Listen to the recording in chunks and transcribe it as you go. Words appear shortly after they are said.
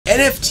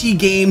NFT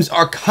games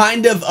are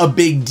kind of a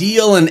big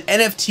deal, and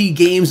NFT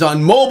games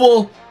on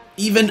mobile,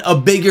 even a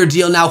bigger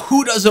deal. Now,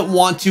 who doesn't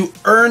want to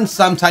earn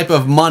some type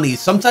of money,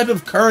 some type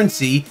of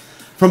currency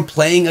from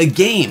playing a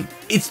game?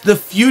 It's the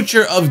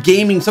future of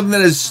gaming, something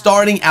that is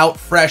starting out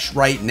fresh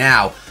right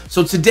now.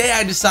 So today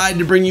I decided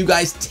to bring you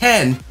guys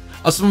 10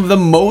 of some of the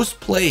most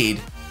played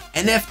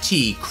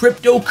NFT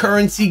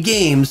cryptocurrency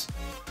games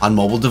on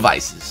mobile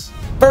devices.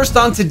 First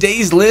on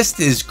today's list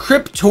is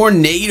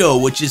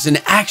Cryptornado, which is an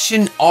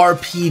action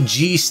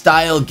RPG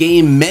style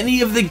game.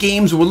 Many of the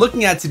games we're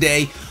looking at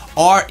today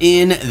are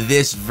in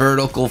this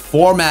vertical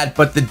format,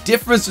 but the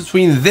difference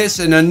between this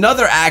and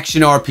another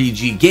action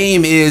RPG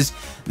game is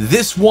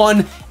this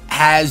one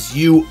has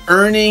you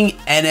earning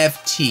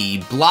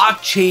NFT,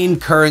 blockchain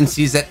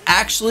currencies that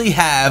actually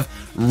have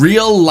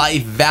real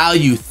life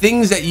value,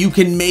 things that you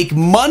can make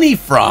money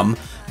from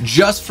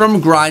just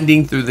from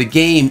grinding through the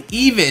game,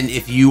 even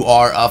if you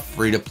are a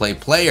free-to-play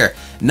player.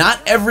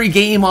 Not every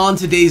game on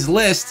today's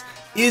list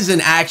is an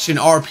action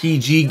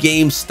RPG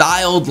game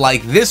styled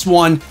like this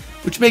one,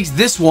 which makes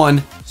this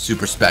one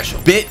super special.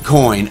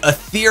 Bitcoin,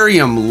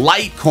 Ethereum,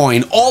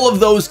 Litecoin, all of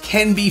those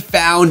can be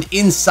found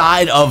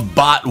inside of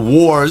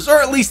Botwars, or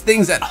at least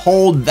things that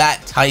hold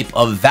that type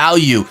of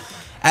value.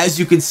 As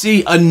you can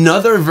see,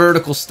 another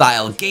vertical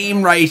style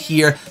game right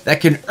here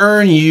that can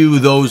earn you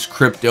those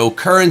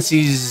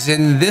cryptocurrencies.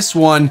 In this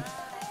one,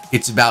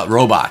 it's about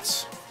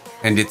robots,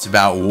 and it's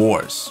about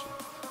wars,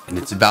 and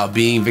it's about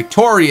being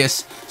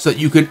victorious so that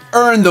you can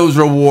earn those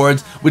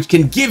rewards, which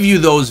can give you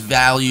those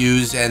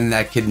values, and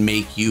that can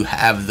make you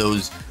have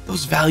those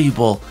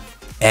valuable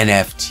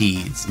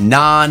NFTs,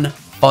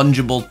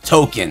 non-fungible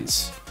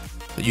tokens,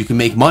 that you can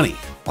make money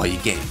while you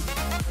game.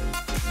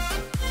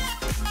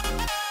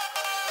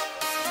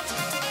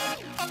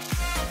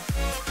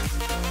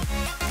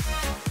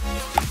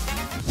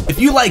 If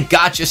you like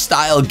gacha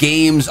style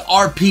games,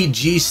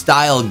 RPG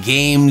style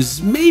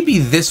games, maybe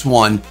this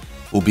one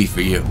will be for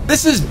you.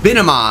 This is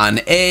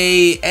Binemon,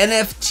 a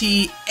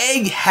NFT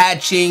egg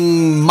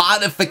hatching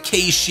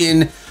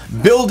modification,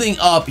 building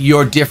up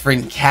your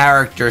different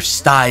character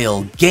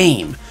style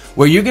game,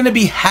 where you're going to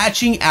be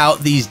hatching out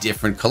these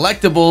different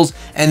collectibles,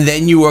 and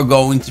then you are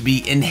going to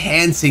be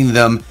enhancing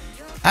them,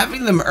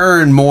 having them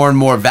earn more and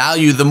more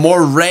value. The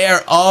more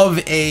rare of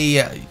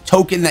a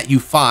token that you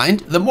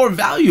find, the more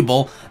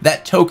valuable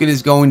that token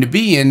is going to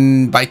be.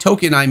 And by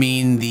token, I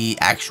mean the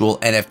actual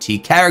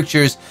NFT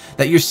characters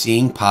that you're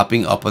seeing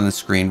popping up on the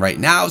screen right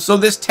now. So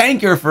this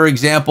tanker, for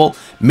example,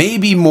 may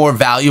be more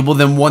valuable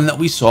than one that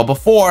we saw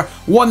before,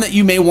 one that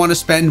you may want to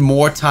spend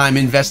more time,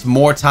 invest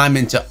more time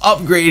into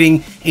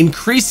upgrading,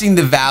 increasing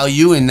the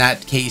value. In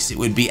that case, it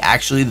would be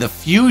actually the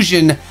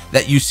fusion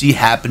that you see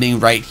happening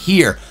right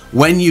here.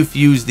 When you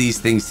fuse these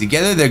things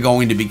together, they're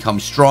going to become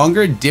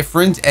stronger,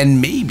 different,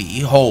 and maybe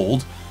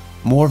hold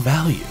more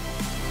value.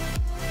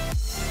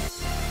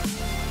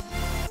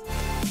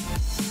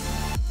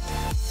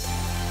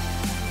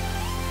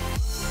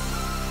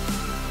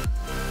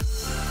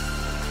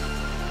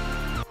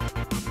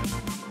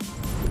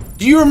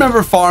 Do you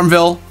remember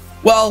Farmville?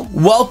 Well,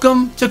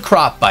 welcome to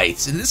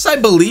Bytes, and this, I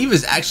believe,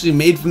 is actually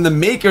made from the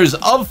makers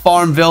of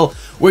Farmville,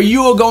 where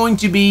you are going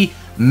to be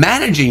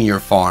managing your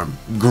farm,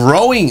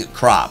 growing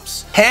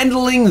crops,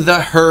 handling the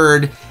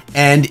herd,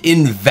 and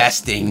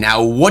investing.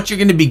 Now, what you're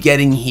going to be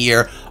getting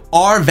here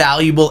are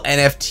valuable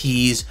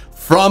NFTs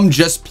from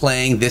just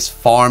playing this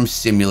farm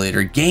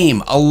simulator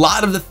game. A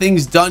lot of the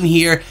things done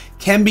here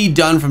can be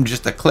done from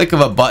just a click of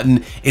a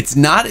button. It's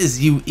not as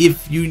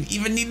if you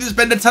even need to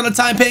spend a ton of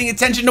time paying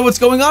attention to what's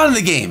going on in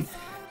the game.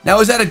 Now,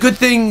 is that a good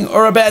thing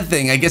or a bad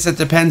thing? I guess it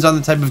depends on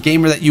the type of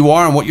gamer that you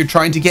are and what you're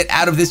trying to get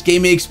out of this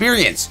gaming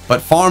experience.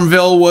 But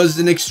Farmville was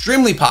an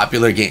extremely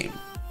popular game,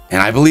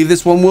 and I believe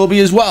this one will be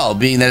as well,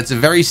 being that it's a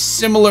very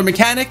similar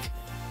mechanic,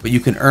 but you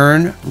can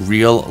earn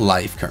real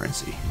life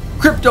currency.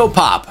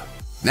 CryptoPop.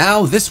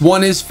 Now, this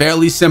one is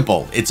fairly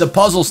simple. It's a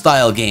puzzle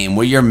style game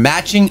where you're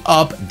matching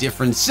up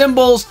different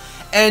symbols,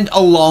 and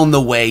along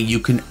the way you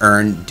can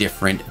earn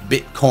different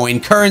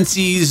Bitcoin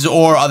currencies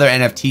or other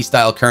NFT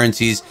style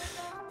currencies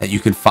that you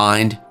can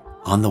find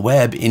on the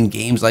web in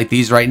games like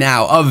these right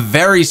now. A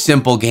very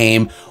simple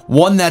game,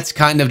 one that's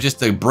kind of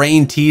just a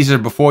brain teaser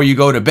before you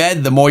go to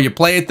bed. The more you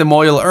play it, the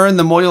more you'll earn.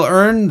 The more you'll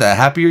earn, the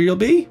happier you'll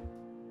be.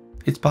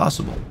 It's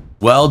possible.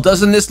 Well,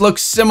 doesn't this look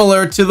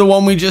similar to the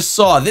one we just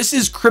saw? This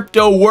is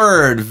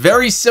CryptoWord.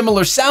 Very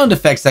similar sound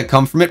effects that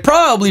come from it,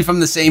 probably from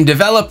the same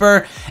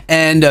developer,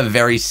 and a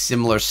very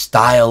similar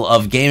style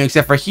of game,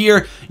 except for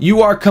here,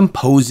 you are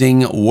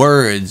composing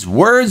words.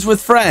 Words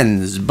with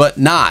friends, but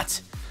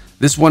not.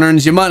 This one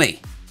earns you money,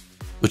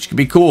 which can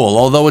be cool,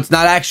 although it's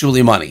not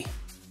actually money,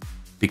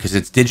 because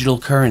it's digital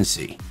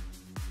currency.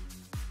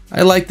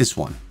 I like this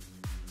one.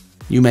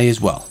 You may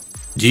as well.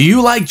 Do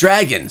you like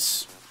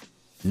dragons?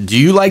 Do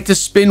you like to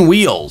spin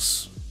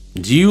wheels?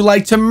 Do you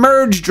like to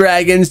merge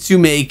dragons to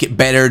make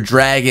better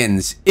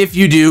dragons? If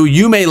you do,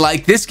 you may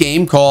like this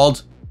game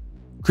called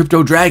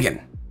Crypto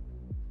Dragon.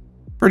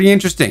 Pretty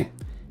interesting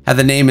how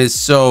the name is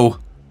so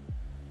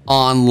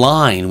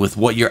online with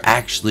what you're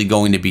actually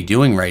going to be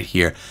doing right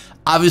here.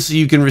 Obviously,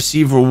 you can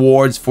receive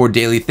rewards for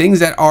daily things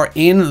that are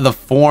in the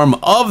form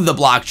of the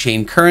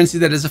blockchain currency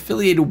that is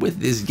affiliated with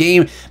this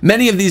game.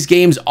 Many of these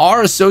games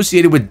are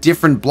associated with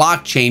different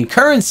blockchain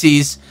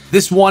currencies.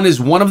 This one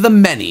is one of the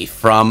many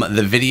from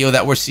the video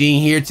that we're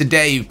seeing here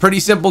today.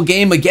 Pretty simple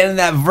game, again in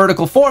that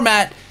vertical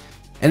format,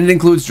 and it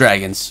includes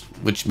dragons,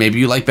 which maybe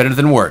you like better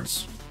than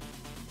words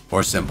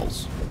or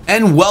symbols.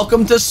 And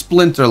welcome to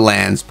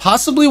Splinterlands,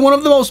 possibly one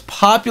of the most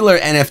popular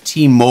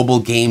NFT mobile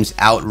games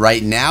out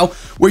right now,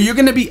 where you're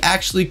going to be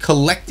actually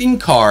collecting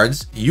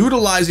cards,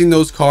 utilizing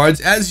those cards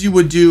as you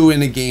would do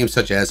in a game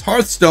such as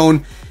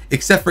Hearthstone,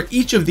 except for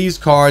each of these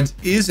cards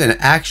is an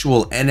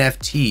actual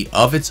NFT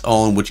of its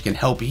own, which can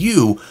help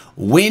you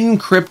win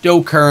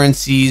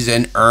cryptocurrencies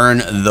and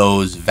earn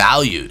those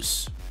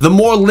values. The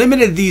more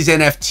limited these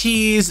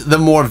NFTs, the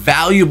more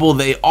valuable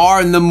they are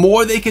and the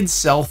more they can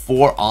sell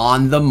for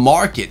on the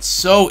market.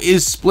 So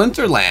is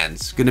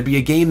Splinterlands going to be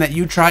a game that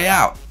you try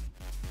out?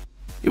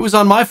 It was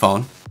on my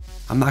phone,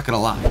 I'm not going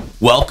to lie.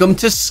 Welcome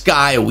to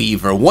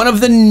Skyweaver, one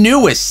of the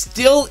newest,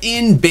 still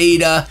in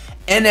beta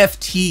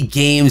NFT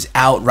games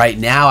out right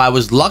now. I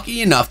was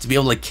lucky enough to be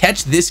able to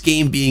catch this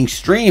game being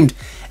streamed,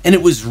 and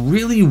it was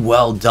really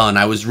well done.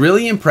 I was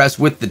really impressed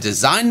with the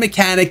design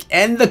mechanic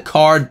and the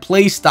card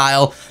play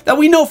style that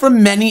we know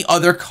from many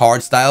other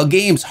card style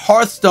games.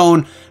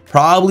 Hearthstone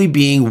probably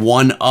being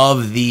one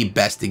of the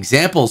best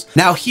examples.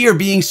 Now here,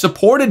 being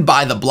supported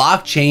by the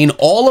blockchain,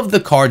 all of the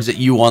cards that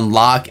you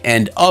unlock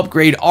and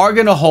upgrade are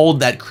going to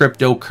hold that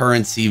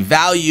cryptocurrency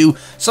value,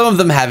 some of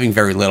them having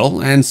very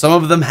little and some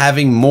of them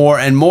having more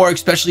and more,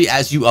 especially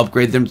as you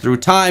upgrade them through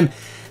time.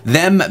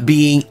 Them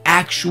being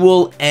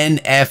actual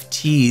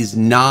NFTs,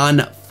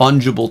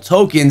 non-fungible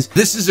tokens.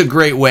 This is a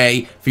great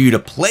way for you to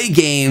play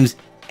games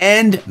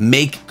and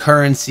make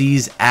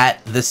currencies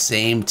at the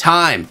same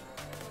time,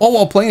 all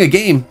while playing a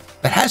game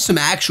that has some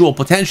actual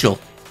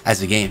potential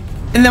as a game.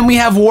 And then we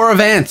have War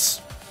of Ants,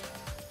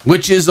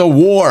 which is a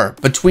war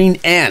between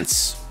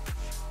ants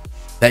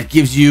that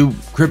gives you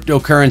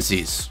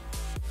cryptocurrencies.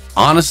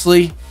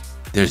 Honestly,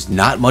 there's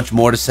not much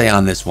more to say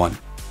on this one.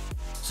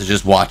 So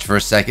just watch for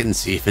a second and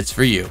see if it's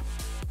for you.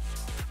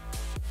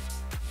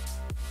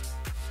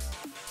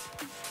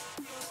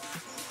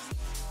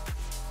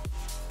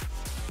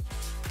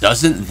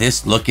 Doesn't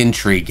this look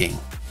intriguing?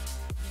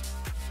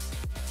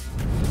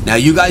 Now,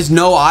 you guys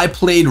know I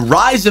played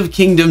Rise of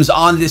Kingdoms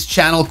on this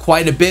channel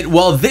quite a bit.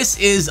 Well, this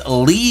is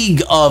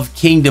League of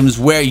Kingdoms,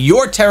 where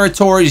your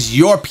territories,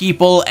 your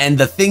people, and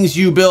the things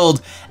you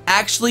build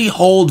actually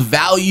hold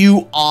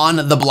value on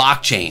the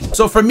blockchain.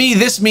 So for me,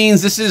 this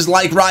means this is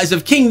like Rise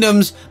of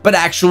Kingdoms, but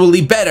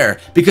actually better,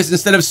 because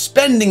instead of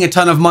spending a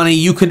ton of money,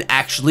 you can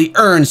actually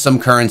earn some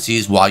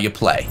currencies while you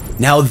play.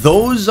 Now,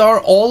 those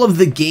are all of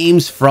the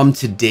games from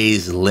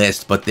today's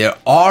list, but there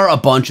are a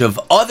bunch of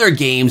other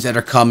games that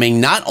are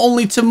coming not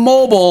only to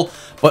mobile,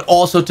 but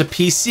also to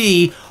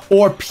PC,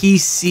 or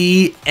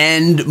PC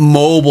and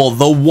mobile.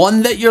 The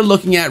one that you're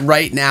looking at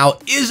right now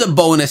is a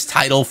bonus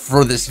title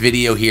for this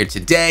video here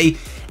today.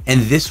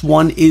 And this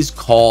one is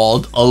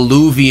called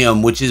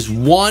Alluvium, which is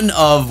one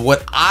of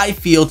what I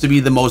feel to be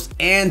the most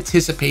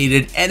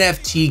anticipated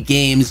NFT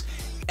games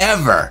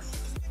ever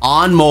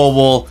on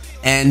mobile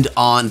and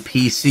on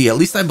PC. At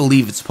least I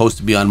believe it's supposed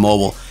to be on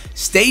mobile.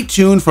 Stay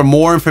tuned for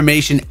more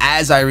information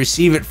as I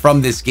receive it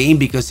from this game,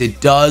 because it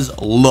does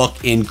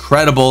look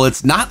incredible.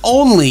 It's not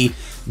only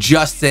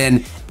just an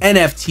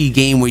NFT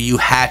game where you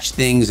hatch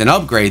things and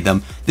upgrade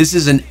them. This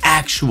is an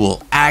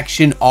actual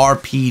action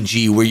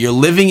RPG where you're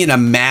living in a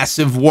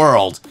massive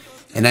world.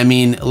 And I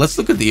mean, let's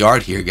look at the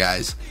art here,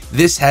 guys.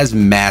 This has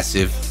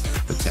massive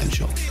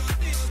potential.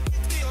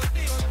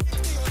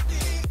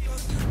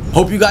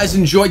 Hope you guys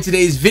enjoyed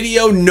today's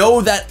video. Know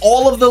that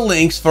all of the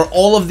links for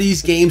all of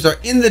these games are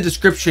in the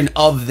description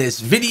of this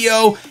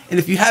video. And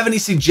if you have any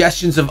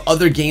suggestions of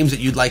other games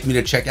that you'd like me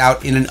to check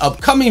out in an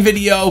upcoming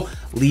video,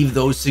 leave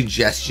those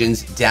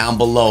suggestions down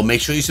below. Make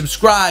sure you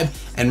subscribe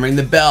and ring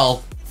the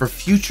bell for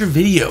future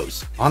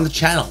videos on the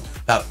channel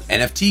about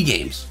NFT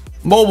games,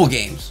 mobile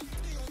games,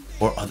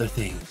 or other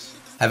things.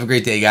 Have a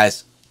great day,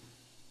 guys,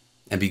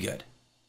 and be good.